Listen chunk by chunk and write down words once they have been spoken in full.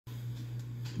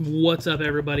What's up,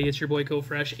 everybody? It's your boy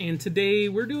CoFresh, and today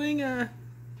we're doing a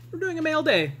mail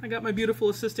day. I got my beautiful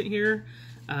assistant here.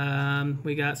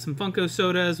 We got some Funko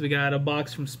sodas. We got a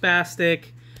box from Spastic,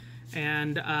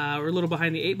 and we're a little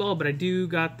behind the 8 ball, but I do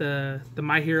got the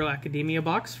My Hero Academia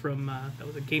box from that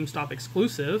was a GameStop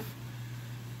exclusive.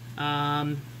 You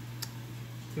want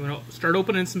to start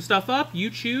opening some stuff up?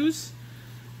 You choose.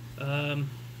 You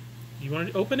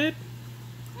want to open it?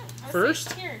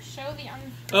 First? Here, show the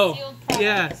unsealed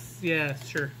products. Yeah,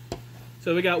 sure.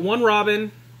 So we got one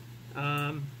Robin.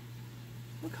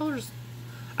 What colors?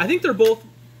 I think they're both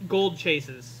gold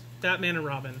chases. Batman and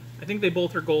Robin. I think they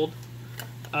both are gold.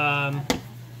 Lion-O,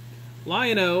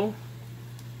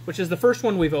 which is the first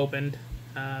one we've opened.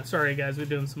 Sorry guys, we're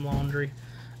doing some laundry.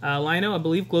 Lion-O, I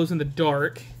believe, glows in the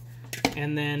dark.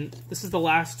 And then this is the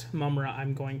last Mumra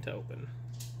I'm going to open.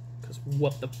 Because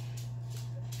what the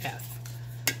F.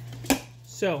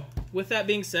 So, with that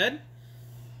being said,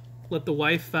 let the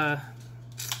wife, the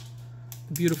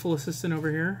beautiful assistant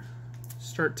over here,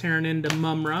 start tearing into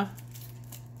Mumra.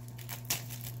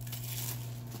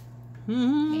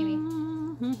 Maybe.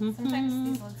 Sometimes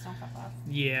these lids don't pop off.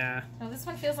 Yeah. No, this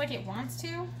one feels like it wants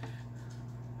to.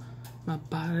 My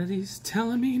body's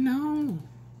telling me no.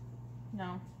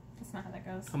 No, that's not how that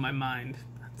goes. On my mind.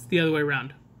 It's the other way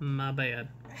around. My bad.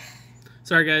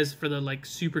 Sorry guys for the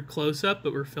super close up,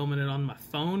 but we're filming it on my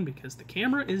phone because the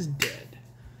camera is dead.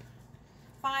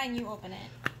 Fine, you open it.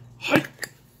 Hike.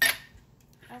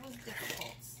 That was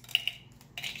difficult.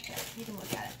 Yeah, you can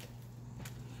look at it.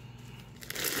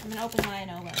 I'm gonna open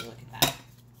Lion-O while you look at that.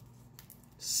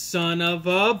 Son of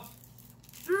a...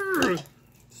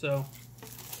 So.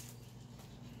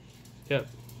 Yep.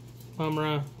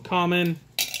 Mumra. Common.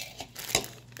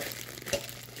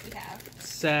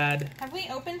 Sad. Have we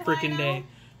opened freaking Lion-O? day?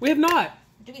 We have not.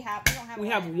 Do we have? We don't have. We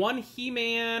have one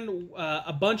He-Man,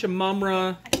 a bunch of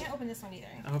Mumra. I can't open this one either.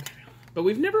 Okay, but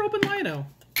we've never opened Lion-O.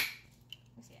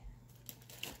 Let's see it.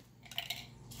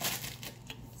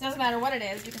 Doesn't matter what it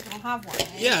is because we don't have one.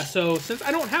 Right? Yeah. So since I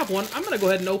don't have one, I'm gonna go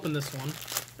ahead and open this one.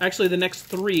 Actually, the next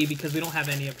 3 because we don't have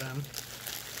any of them.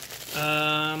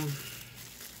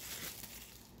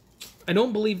 I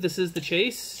don't believe this is the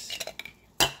chase.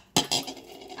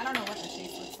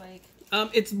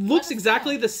 It looks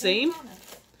exactly the same.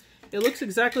 It looks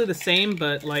exactly the same,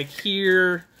 but like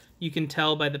here, you can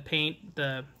tell by the paint,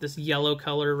 this yellow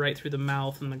color right through the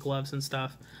mouth and the gloves and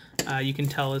stuff. You can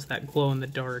tell is that glow in the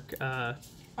dark.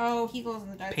 Oh, he glows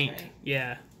in the dark paint. Right.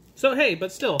 Yeah. So hey,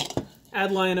 but still,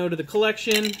 add Lion-O to the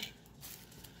collection.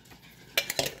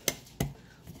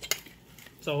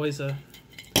 It's always a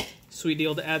sweet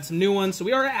deal to add some new ones. So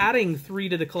we are adding 3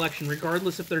 to the collection,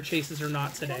 regardless if they're chases or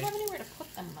not today. I don't have anywhere to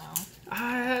put them though.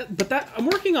 But I'm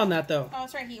working on that though. Oh,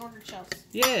 that's right. He ordered shelves.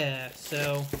 Yeah.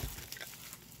 So,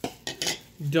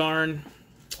 darn.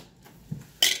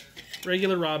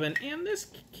 Regular Robin, and this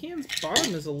can's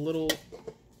bottom is a little.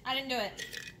 I didn't do it.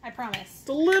 I promise. It's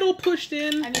a little pushed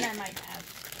in. I mean, I might have.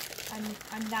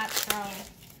 I'm that strong.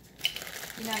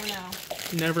 You never know.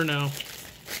 Never know.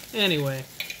 Anyway,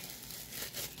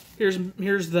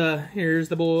 here's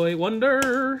the boy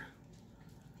wonder.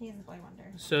 He is the boy wonder.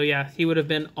 So yeah, he would have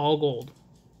been all gold.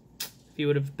 He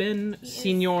would have been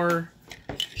Senior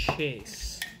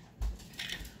Chase.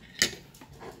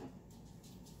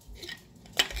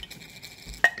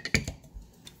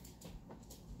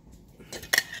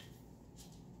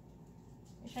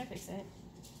 Should I fix it?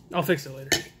 I'll fix it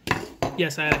later.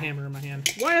 Yes, I had a hammer in my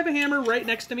hand. Why I have a hammer right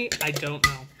next to me? I don't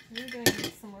know. You're doing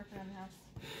some work around the house.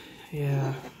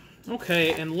 Yeah.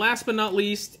 Okay, and last but not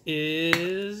least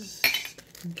is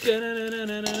Batman.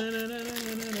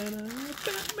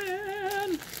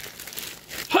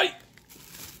 Hi.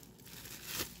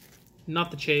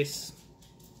 Not the chase.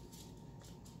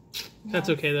 That's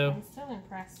okay though. I'm still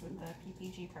impressed with the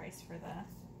PPG price for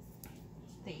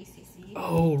the ECC.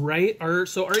 Oh right. Our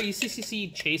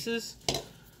ECCC chases.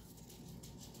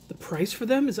 The price for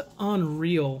them is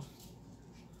unreal.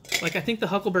 Like, I think the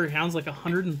Huckleberry Hound's like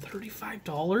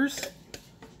 $135.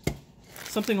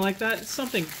 Something like that. It's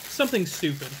something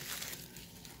stupid.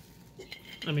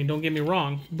 I mean, don't get me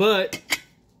wrong, but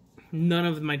none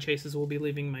of my chases will be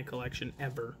leaving my collection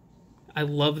ever. I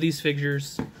love these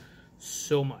figures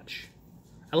so much.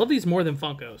 I love these more than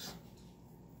Funkos.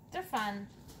 They're fun.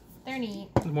 They're neat.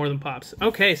 More than Pops.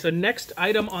 Okay, so next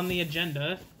item on the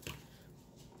agenda.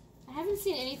 I haven't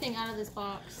seen anything out of this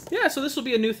box. Yeah, so this will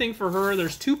be a new thing for her.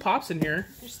 There's 2 Pops in here.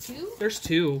 There's 2? There's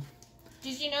 2.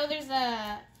 Did you know there's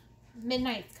a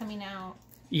Midnight's coming out?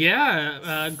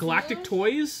 Yeah, Galactic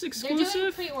Toys exclusive. They're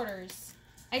doing pre-orders.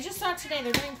 I just saw today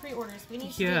they're doing pre-orders. We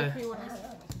need to do the pre-orders.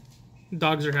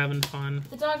 Dogs are having fun.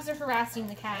 The dogs are harassing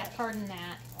the cat. Pardon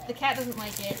that. The cat doesn't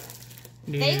like it.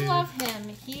 No. They love him.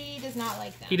 He does not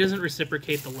like them. He doesn't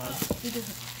reciprocate the love. He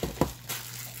doesn't.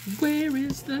 Where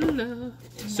is the love?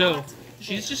 So,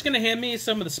 she's just going to hand me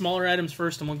some of the smaller items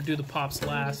first, and we'll do the pops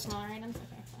last. Smaller items?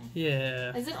 Okay, fine.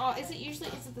 Yeah. Is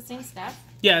it the same stuff?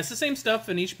 Yeah, it's the same stuff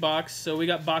in each box. So we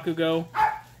got Bakugo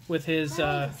with his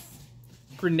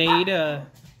grenade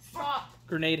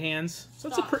hands. So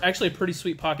it's actually a pretty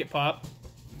sweet pocket pop.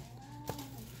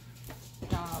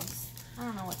 Dogs. I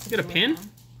don't know what to You do got a pin? with them.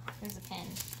 There's a pin.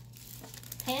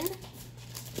 Pin?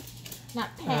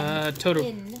 Not pen.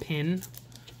 Pin.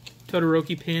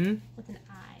 Todoroki pin. With an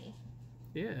I.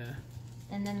 Yeah.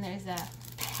 And then there's a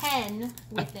pen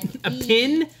with an a E.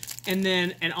 pin, and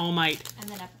then an All Might. And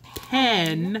then a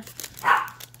Pen.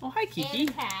 Oh, hi, Kiki. And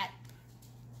a cat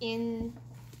in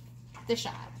the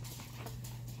shot.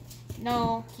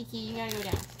 No, Kiki, you gotta go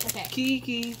down. Okay.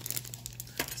 Kiki.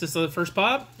 Is this the first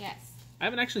pop? Yes. I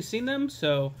haven't actually seen them,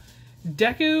 so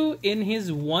Deku in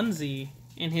his onesie,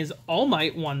 in his All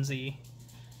Might onesie.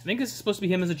 I think this is supposed to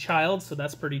be him as a child, so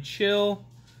that's pretty chill.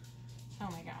 Oh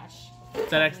my gosh.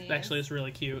 That actually is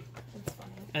really cute. That's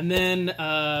funny. And then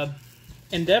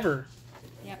Endeavor.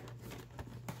 Yep.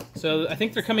 So I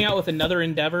think they're coming out with another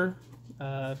Endeavor,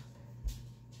 but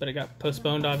it got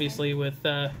postponed, obviously, with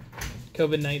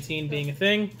COVID-19 being a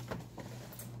thing.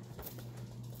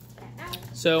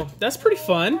 So that's pretty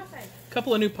fun. A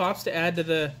couple of new pops to add to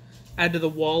the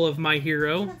wall of My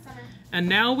Hero. And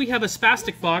now we have a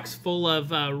Spastic box full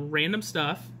of random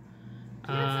stuff.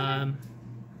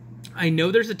 I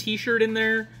know there's a t-shirt in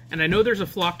there, and I know there's a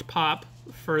flocked pop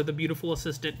for the beautiful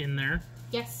assistant in there.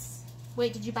 Yes.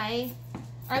 Wait, did you buy...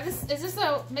 is this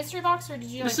a mystery box, or did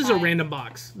you This is a random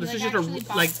box. This is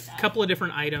just a couple of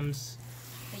different items.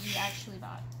 That you actually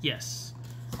bought? Yes.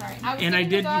 Sorry. I was getting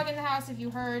the dog in the house, if you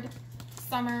heard.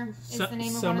 Summer is the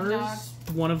name of one of the dogs.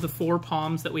 One of the 4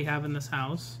 Poms that we have in this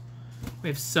house. We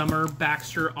have Summer,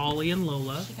 Baxter, Ollie, and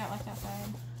Lola. She got left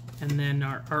outside. And then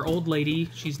our old lady,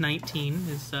 she's 19,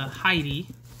 is Heidi.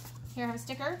 Here, have a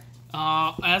sticker.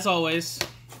 As always,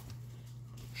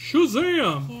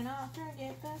 Shazam! Cannot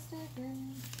forget the sticker.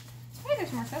 Hey,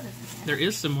 there's more sodas in here. There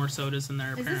is some more sodas in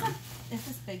there, apparently. Is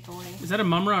this big boy? Is that a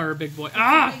Mumra or a big boy?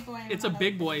 It's a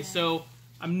big boy. So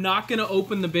I'm not going to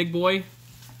open the big boy,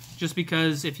 just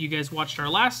because if you guys watched our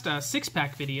last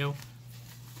 6-pack video...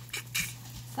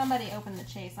 Somebody opened the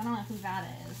chase. I don't know who that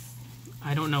is.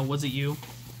 I don't know. Was it you?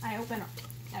 I open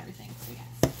everything, so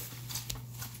yes.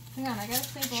 Hang on, I gotta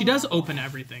say. She does open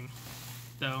everything,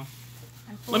 though.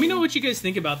 Let me know what you guys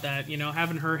think about that. You know,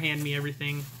 having her hand me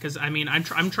everything, because I mean, I'm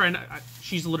trying to.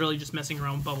 She's literally just messing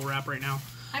around with bubble wrap right now.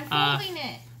 I'm folding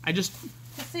it. I just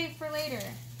to save for later.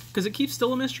 Because it keeps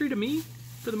still a mystery to me,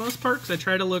 for the most part. Because I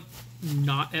try to look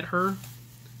not at her.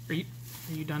 Are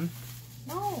you done?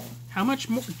 No. How much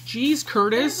more? Jeez,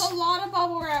 Curtis. There's a lot of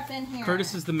bubble wrap in here.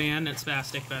 Curtis is the man at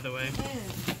Spastic, by the way. It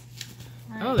is.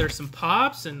 Right. Oh, there's some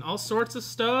pops and all sorts of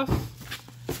stuff.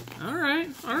 All right,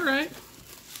 all right.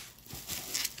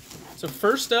 So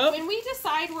first up, when we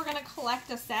decide we're gonna collect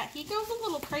a set, he goes a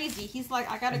little crazy. He's like,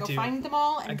 I gotta go find them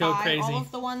all and buy all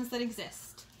of the ones that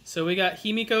exist. So we got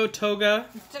Himiko Toga.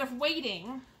 Instead of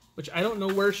waiting. Which I don't know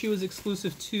where she was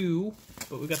exclusive to,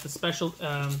 but we got the special,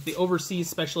 the overseas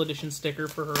special edition sticker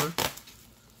for her.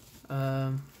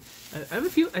 I have a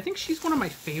few. I think she's one of my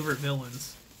favorite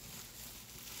villains.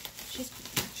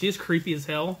 She is creepy as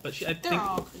hell, but they're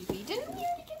all creepy. Didn't we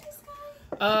already get this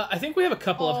guy? I think we have a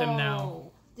couple of him now.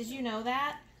 Did you know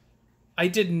that? I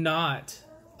did not.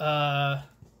 I'll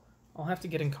have to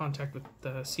get in contact with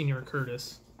Senior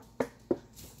Curtis.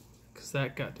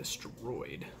 That got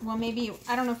destroyed. Well, maybe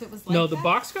I don't know if it was like no. The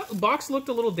box looked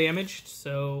a little damaged,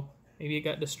 so maybe it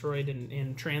got destroyed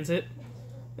in transit.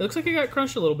 It looks like it got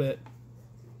crunched a little bit.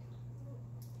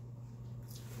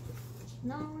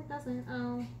 No, it doesn't.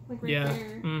 Oh, like right yeah.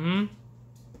 there. Mm-hmm.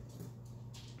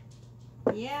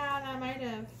 Yeah, that might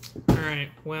have. All right.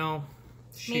 Well,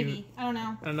 shoot. Maybe I don't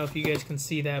know. I don't know if you guys can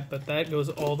see that, but that goes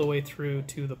all the way through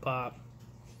to the pop.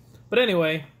 But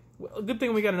anyway, good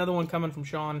thing we got another one coming from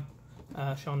Sean.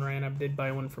 Sean Ryan, I did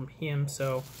buy one from him,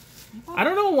 so I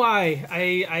don't know why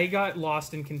I got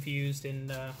lost and confused, and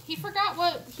he forgot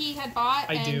what he had bought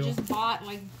just bought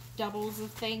like doubles of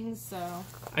things. So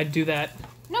I'd do that.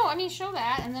 No, I mean show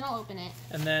that, and then I'll open it.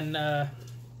 And then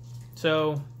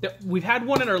so we've had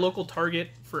one at our local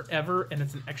Target forever, and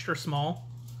it's an extra small.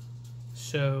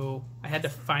 So I had to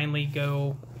finally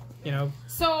go. You know,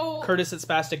 so Curtis at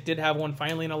Spastic did have one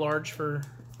finally in a large for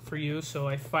you, so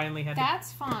I finally had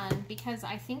That's fun, because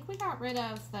I think we got rid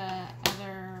of the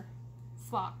other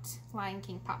flocked Lion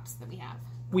King pops that we have.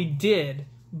 We did,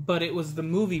 but it was the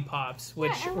movie pops,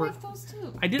 which I like those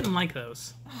too. I didn't like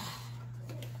those.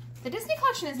 The Disney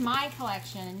collection is my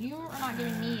collection, and you are not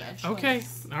giving me a choice. Okay,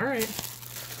 all right.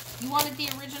 You wanted the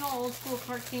original old school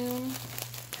cartoon?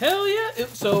 Hell yeah!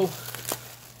 So,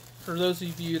 for those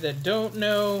of you that don't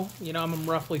know, you know, I'm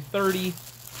roughly 30.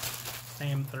 I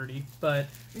am 30, but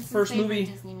This first is my favorite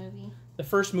movie, Disney movie. the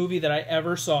first movie that I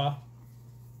ever saw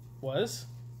was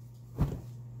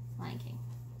Lion King.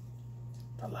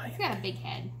 The Lion He's got a King. big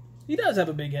head. He does have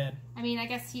a big head. I mean, I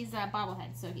guess he's a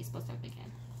bobblehead, so he's supposed to have a big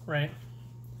head. Right.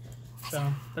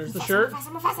 So, there's the Mufasa, shirt.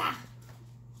 Mufasa, Mufasa.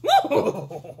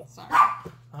 Whoa! Sorry.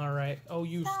 All right. Oh,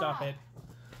 you stop it.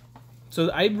 So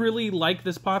I really like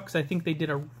this pop because I think they did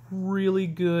a really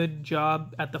good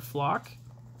job at the flock.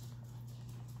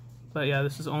 But yeah,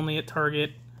 this is only at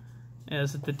Target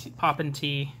as the pop and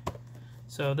tea.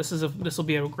 So this will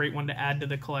be a great one to add to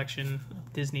the collection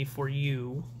of Disney for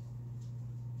you.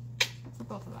 For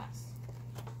both of us.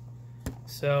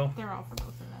 So They're all for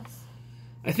both of us.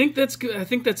 I think that's good. I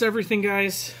think that's everything,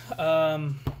 guys.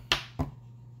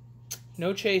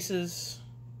 No chases.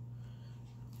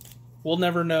 We'll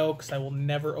never know because I will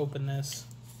never open this.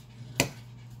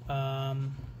 I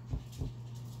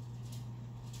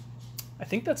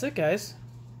think that's it, guys.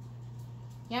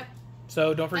 Yep.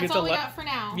 So don't forget That's all we got for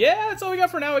now. Yeah, that's all we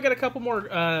got for now. We got a couple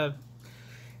more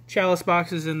chalice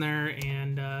boxes in there,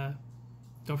 and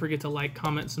don't forget to like,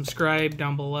 comment, subscribe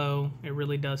down below. It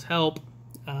really does help.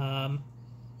 And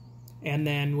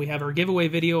then we have our giveaway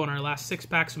video on our last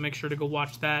 6-pack, so make sure to go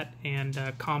watch that and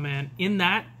comment in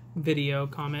that video.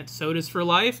 Comment Sodas for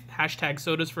Life, hashtag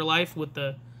Sodas for Life with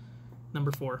the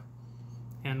number 4.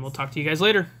 And we'll talk to you guys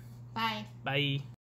later. Bye. Bye.